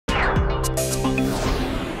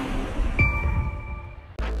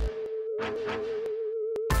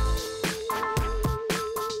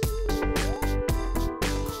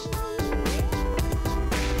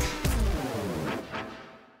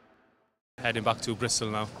Heading back to Bristol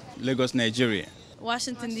now. Lagos, Nigeria.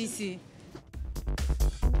 Washington, D.C.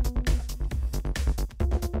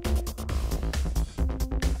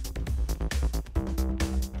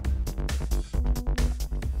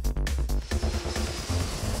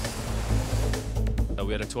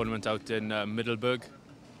 We had a tournament out in Middelburg,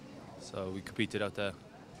 so we competed out there.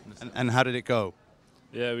 And how did it go?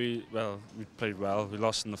 Yeah, we played well. We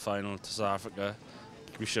lost in the final to South Africa.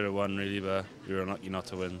 We should have won really, but we were unlucky not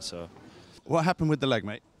to win. So, What happened with the leg,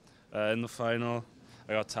 mate? in the final,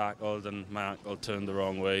 I got tackled and my ankle turned the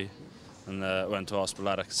wrong way, and went to hospital,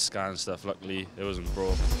 had a scan and stuff. Luckily, it wasn't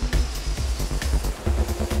broke.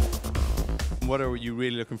 What are you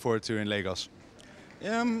really looking forward to in Lagos?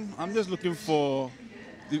 I'm just looking for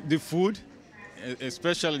the food,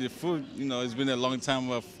 especially the food. You know, it's been a long time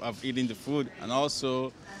of eating the food, and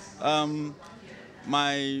also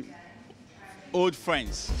my old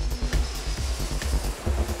friends.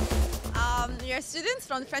 We are students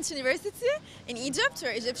from the French University in Egypt.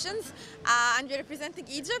 We're Egyptians, and we're representing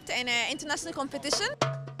Egypt in an international competition.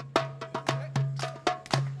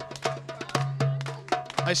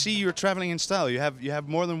 I see you're traveling in style. You have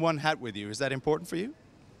more than one hat with you. Is that important for you?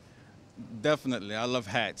 Definitely, I love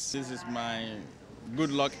hats. This is my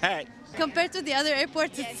good luck hat. Compared to the other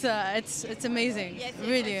airports, it's amazing. Yes,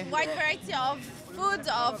 really. It's a wide variety of food,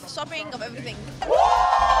 of shopping, of everything.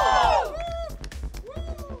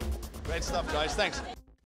 Great stuff, guys. Thanks.